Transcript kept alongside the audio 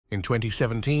In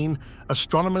 2017,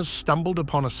 astronomers stumbled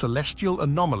upon a celestial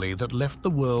anomaly that left the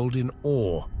world in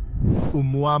awe: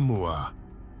 Oumuamua.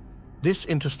 This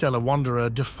interstellar wanderer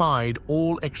defied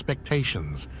all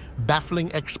expectations,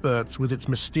 baffling experts with its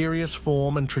mysterious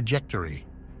form and trajectory.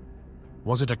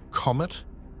 Was it a comet,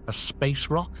 a space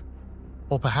rock,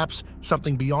 or perhaps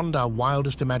something beyond our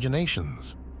wildest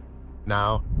imaginations?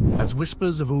 Now, as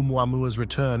whispers of Oumuamua's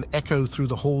return echo through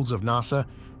the halls of NASA,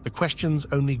 the questions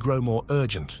only grow more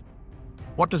urgent.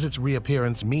 What does its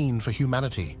reappearance mean for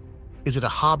humanity? Is it a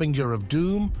harbinger of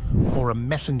doom or a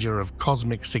messenger of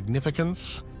cosmic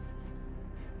significance?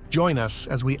 Join us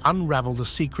as we unravel the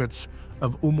secrets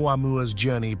of Oumuamua's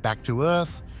journey back to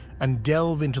Earth and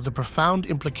delve into the profound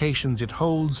implications it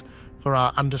holds for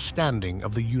our understanding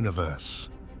of the universe.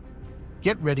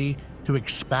 Get ready to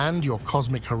expand your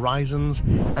cosmic horizons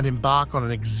and embark on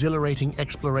an exhilarating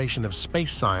exploration of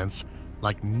space science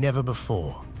like never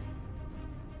before.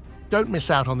 Don't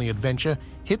miss out on the adventure.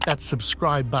 Hit that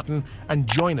subscribe button and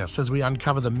join us as we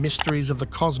uncover the mysteries of the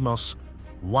cosmos,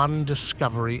 one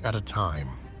discovery at a time.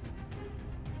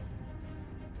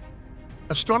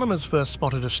 Astronomers first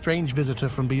spotted a strange visitor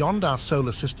from beyond our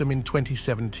solar system in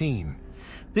 2017.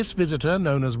 This visitor,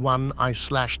 known as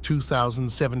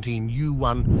 1I/2017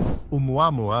 U1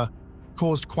 Oumuamua,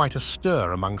 caused quite a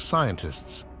stir among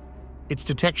scientists. Its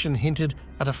detection hinted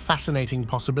at a fascinating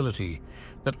possibility: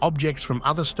 that objects from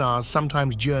other stars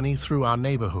sometimes journey through our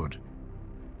neighborhood.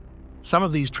 Some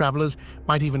of these travelers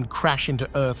might even crash into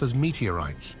Earth as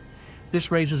meteorites. This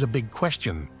raises a big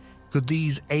question. Could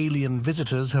these alien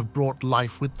visitors have brought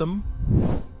life with them?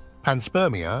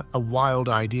 Panspermia, a wild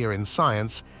idea in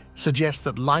science, suggests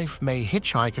that life may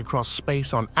hitchhike across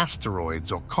space on asteroids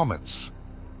or comets.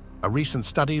 A recent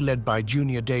study led by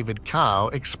Junior David Cow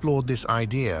explored this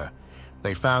idea.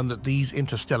 They found that these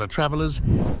interstellar travelers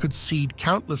could seed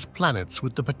countless planets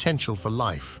with the potential for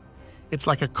life. It's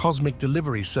like a cosmic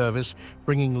delivery service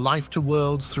bringing life to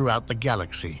worlds throughout the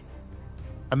galaxy.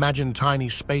 Imagine tiny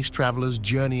space travelers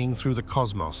journeying through the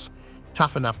cosmos,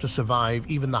 tough enough to survive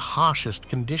even the harshest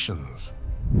conditions.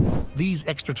 These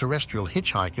extraterrestrial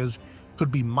hitchhikers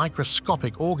could be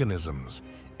microscopic organisms,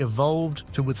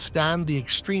 evolved to withstand the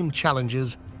extreme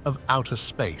challenges of outer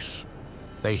space.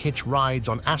 They hitch rides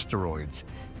on asteroids,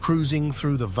 cruising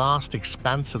through the vast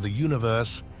expanse of the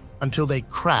universe until they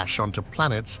crash onto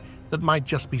planets that might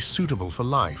just be suitable for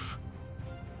life.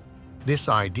 This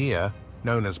idea,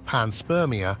 known as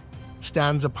panspermia,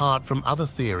 stands apart from other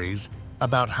theories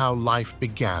about how life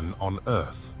began on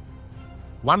Earth.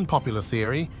 One popular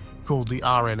theory, called the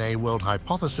RNA world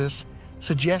hypothesis,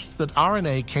 suggests that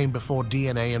RNA came before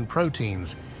DNA and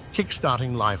proteins,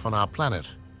 kickstarting life on our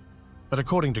planet. But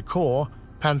according to Core,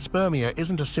 panspermia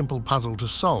isn't a simple puzzle to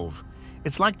solve.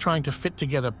 It's like trying to fit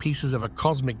together pieces of a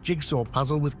cosmic jigsaw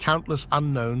puzzle with countless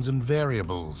unknowns and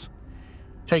variables.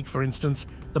 Take, for instance,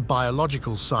 the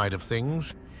biological side of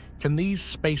things. Can these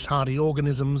space-hardy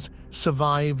organisms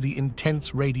survive the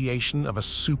intense radiation of a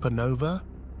supernova?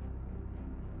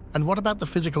 And what about the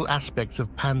physical aspects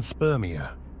of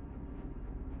panspermia?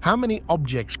 How many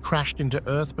objects crashed into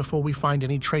Earth before we find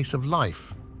any trace of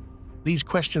life? These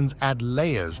questions add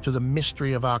layers to the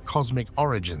mystery of our cosmic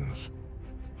origins.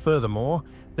 Furthermore,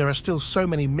 there are still so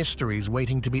many mysteries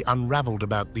waiting to be unraveled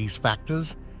about these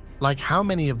factors, like how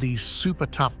many of these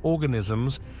super-tough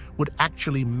organisms would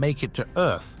actually make it to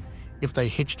Earth if they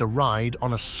hitched a ride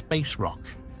on a space rock?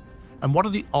 And what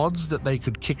are the odds that they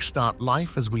could kickstart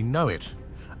life as we know it?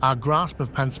 Our grasp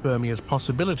of panspermia's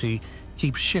possibility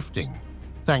keeps shifting,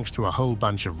 thanks to a whole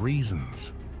bunch of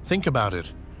reasons. Think about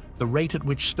it. The rate at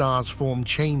which stars form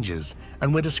changes,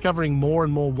 and we're discovering more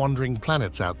and more wandering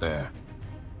planets out there.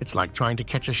 It's like trying to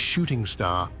catch a shooting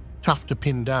star, tough to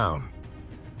pin down.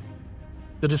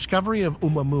 The discovery of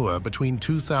Oumuamua between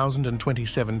 2000 and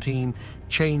 2017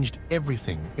 changed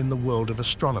everything in the world of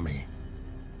astronomy.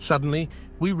 Suddenly,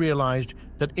 we realized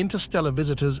that interstellar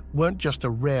visitors weren't just a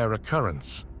rare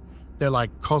occurrence. They're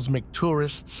like cosmic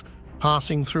tourists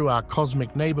passing through our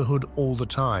cosmic neighborhood all the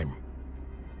time.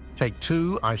 Take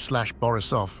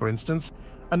 2I/Borisov, for instance,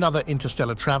 another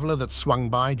interstellar traveler that swung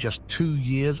by just 2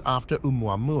 years after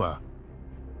Oumuamua.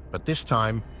 But this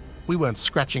time, we weren't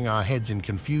scratching our heads in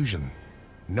confusion.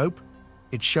 Nope,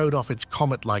 it showed off its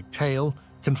comet-like tail,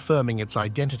 confirming its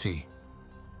identity.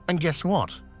 And guess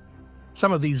what?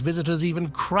 Some of these visitors even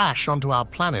crash onto our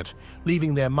planet,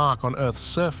 leaving their mark on Earth's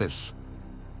surface.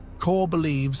 Core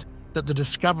believes that the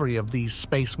discovery of these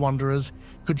space wanderers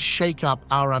could shake up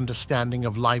our understanding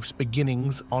of life's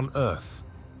beginnings on Earth.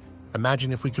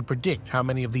 Imagine if we could predict how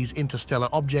many of these interstellar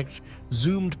objects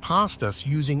zoomed past us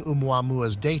using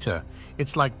Oumuamua's data.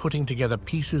 It's like putting together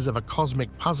pieces of a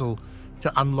cosmic puzzle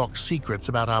to unlock secrets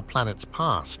about our planet's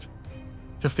past.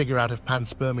 To figure out if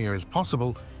panspermia is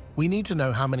possible, we need to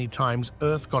know how many times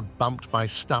Earth got bumped by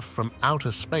stuff from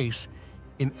outer space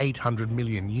in 800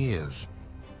 million years.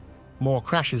 More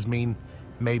crashes mean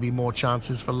maybe more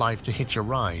chances for life to hitch a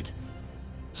ride.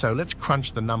 So let's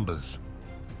crunch the numbers.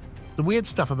 The weird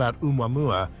stuff about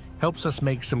Oumuamua helps us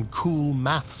make some cool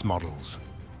maths models.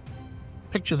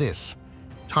 Picture this: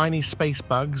 tiny space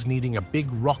bugs needing a big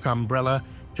rock umbrella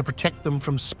to protect them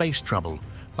from space trouble,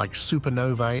 like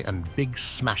supernovae and big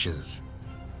smashes.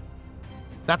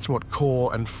 That's what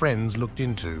Core and friends looked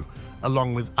into,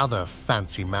 along with other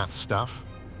fancy math stuff.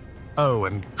 Oh,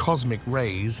 and cosmic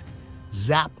rays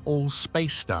zap all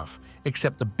space stuff,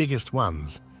 except the biggest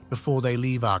ones, before they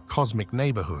leave our cosmic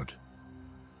neighborhood.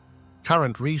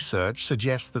 Current research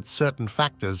suggests that certain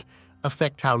factors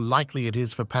affect how likely it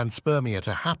is for panspermia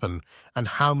to happen and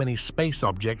how many space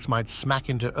objects might smack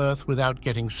into Earth without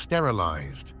getting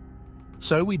sterilized.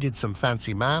 So we did some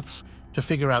fancy maths to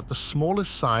figure out the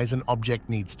smallest size an object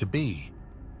needs to be.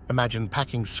 Imagine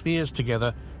packing spheres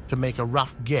together to make a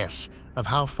rough guess of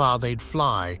how far they'd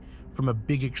fly from a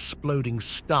big exploding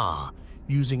star,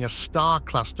 using a star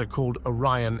cluster called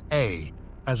Orion A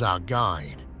as our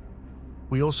guide.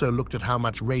 We also looked at how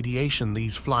much radiation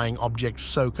these flying objects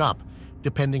soak up,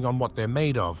 depending on what they're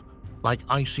made of, like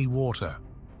icy water.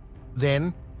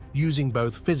 Then, using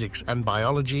both physics and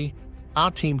biology,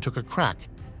 our team took a crack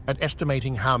at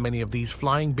estimating how many of these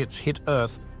flying bits hit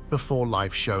Earth before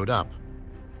life showed up.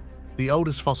 The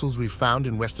oldest fossils we've found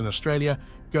in Western Australia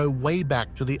go way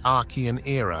back to the Archean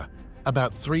era,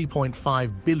 about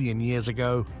 3.5 billion years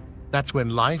ago. That's when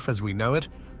life, as we know it,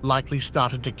 likely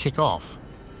started to kick off.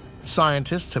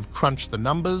 Scientists have crunched the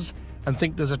numbers and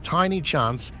think there's a tiny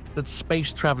chance that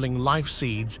space-traveling life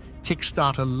seeds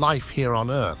kickstart a life here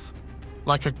on Earth,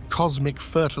 like a cosmic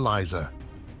fertilizer.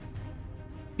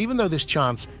 Even though this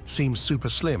chance seems super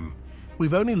slim,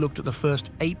 we've only looked at the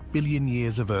first 8 billion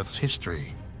years of Earth's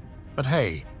history. But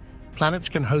hey, planets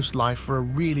can host life for a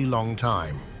really long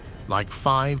time, like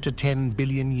 5 to 10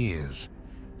 billion years.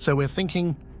 So we're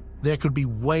thinking there could be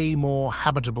way more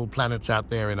habitable planets out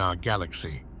there in our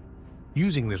galaxy.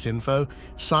 Using this info,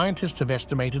 scientists have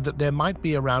estimated that there might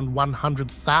be around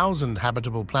 100,000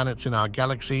 habitable planets in our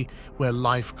galaxy where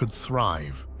life could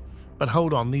thrive. But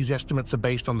hold on, these estimates are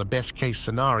based on the best-case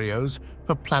scenarios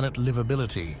for planet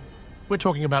livability. We're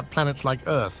talking about planets like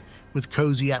Earth, with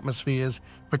cozy atmospheres,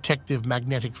 protective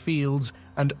magnetic fields,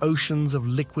 and oceans of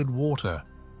liquid water.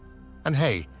 And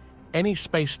hey, any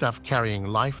space stuff carrying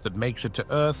life that makes it to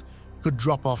Earth could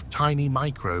drop off tiny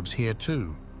microbes here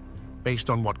too.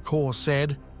 Based on what Core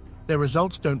said, their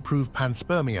results don't prove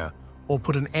panspermia or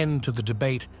put an end to the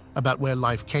debate about where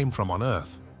life came from on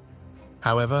Earth.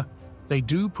 However, they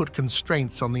do put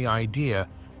constraints on the idea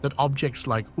that objects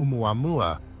like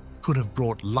Oumuamua could have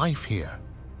brought life here.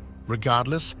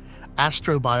 Regardless,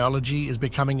 astrobiology is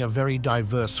becoming a very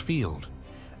diverse field,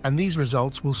 and these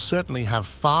results will certainly have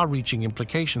far-reaching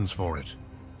implications for it.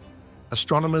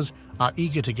 Astronomers are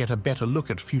eager to get a better look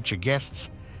at future guests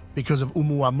because of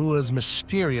Oumuamua's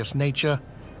mysterious nature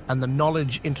and the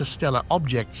knowledge interstellar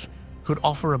objects could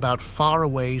offer about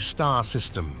faraway star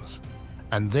systems.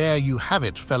 And there you have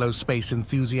it, fellow space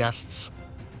enthusiasts.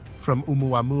 From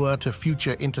Oumuamua to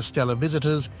future interstellar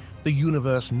visitors, the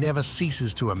universe never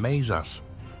ceases to amaze us.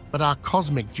 But our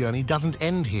cosmic journey doesn't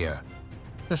end here.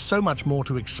 There's so much more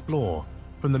to explore,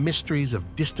 from the mysteries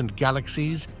of distant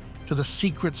galaxies to the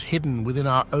secrets hidden within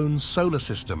our own solar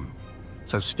system.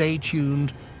 So stay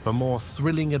tuned for more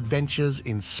thrilling adventures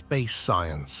in space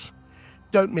science.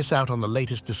 Don't miss out on the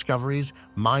latest discoveries,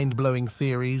 mind-blowing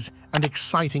theories, and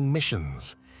exciting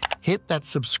missions. Hit that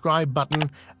subscribe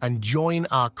button and join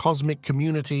our cosmic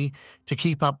community to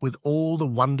keep up with all the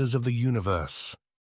wonders of the universe.